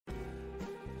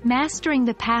Mastering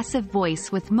the passive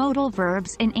voice with modal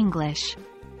verbs in English.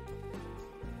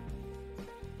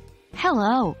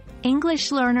 Hello,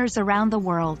 English learners around the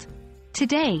world.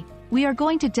 Today, we are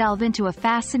going to delve into a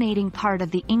fascinating part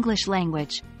of the English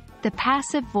language, the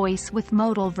passive voice with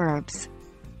modal verbs.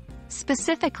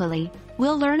 Specifically,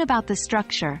 we'll learn about the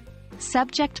structure,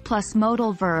 subject plus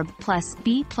modal verb plus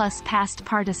be plus past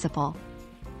participle.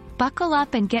 Buckle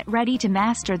up and get ready to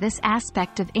master this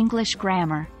aspect of English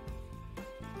grammar.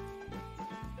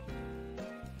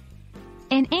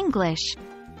 In English,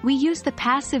 we use the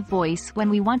passive voice when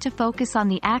we want to focus on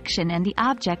the action and the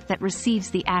object that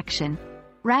receives the action,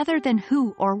 rather than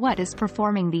who or what is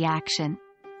performing the action.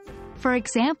 For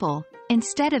example,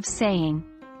 instead of saying,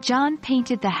 John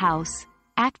painted the house,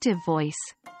 active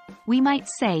voice, we might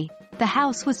say, the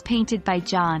house was painted by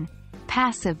John,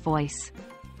 passive voice.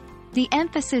 The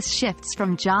emphasis shifts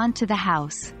from John to the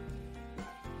house.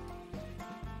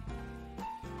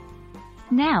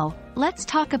 Now, let's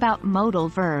talk about modal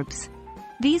verbs.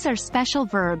 These are special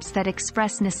verbs that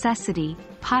express necessity,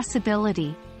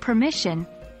 possibility, permission,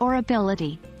 or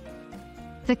ability.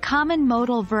 The common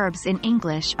modal verbs in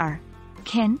English are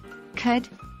can, could,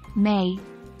 may,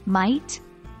 might,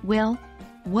 will,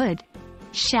 would,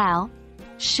 shall,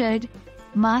 should,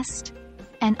 must,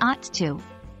 and ought to.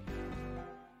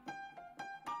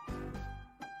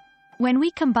 When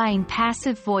we combine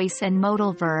passive voice and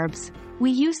modal verbs, we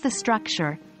use the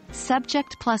structure,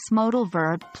 subject plus modal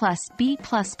verb plus be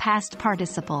plus past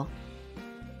participle.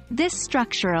 This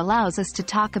structure allows us to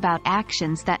talk about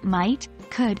actions that might,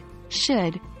 could,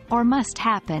 should, or must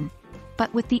happen,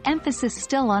 but with the emphasis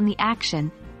still on the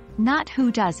action, not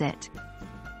who does it.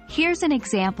 Here's an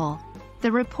example.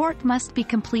 The report must be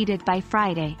completed by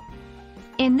Friday.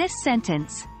 In this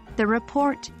sentence, the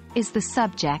report is the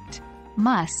subject,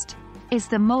 must is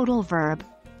the modal verb,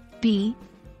 be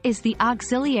is the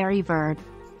auxiliary verb,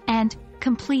 and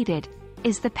completed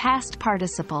is the past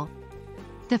participle.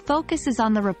 The focus is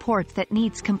on the report that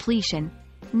needs completion,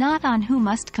 not on who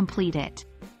must complete it.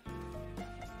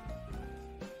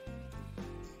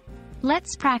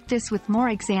 Let's practice with more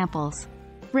examples.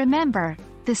 Remember,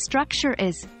 the structure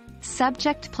is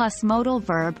subject plus modal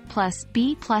verb plus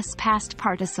be plus past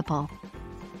participle.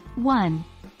 1.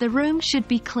 The room should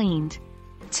be cleaned.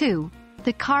 2.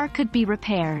 The car could be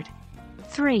repaired.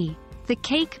 3. The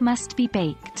cake must be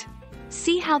baked.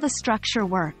 See how the structure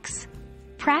works.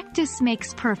 Practice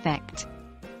makes perfect.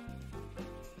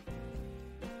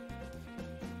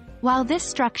 While this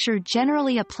structure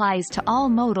generally applies to all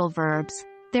modal verbs,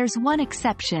 there's one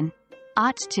exception,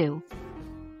 ought to.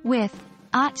 With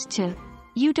ought to,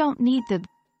 you don't need the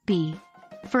be.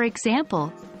 For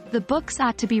example, the books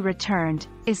ought to be returned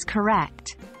is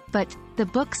correct, but the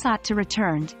books ought to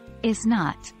returned is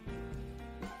not.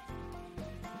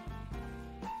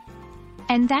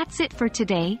 And that's it for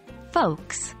today,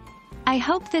 folks. I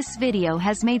hope this video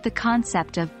has made the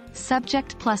concept of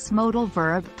subject plus modal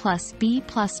verb plus be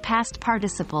plus past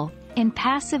participle in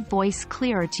passive voice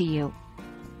clearer to you.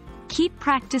 Keep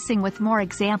practicing with more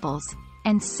examples,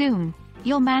 and soon,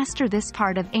 you'll master this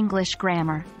part of English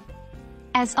grammar.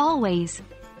 As always,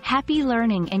 happy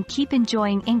learning and keep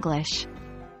enjoying English.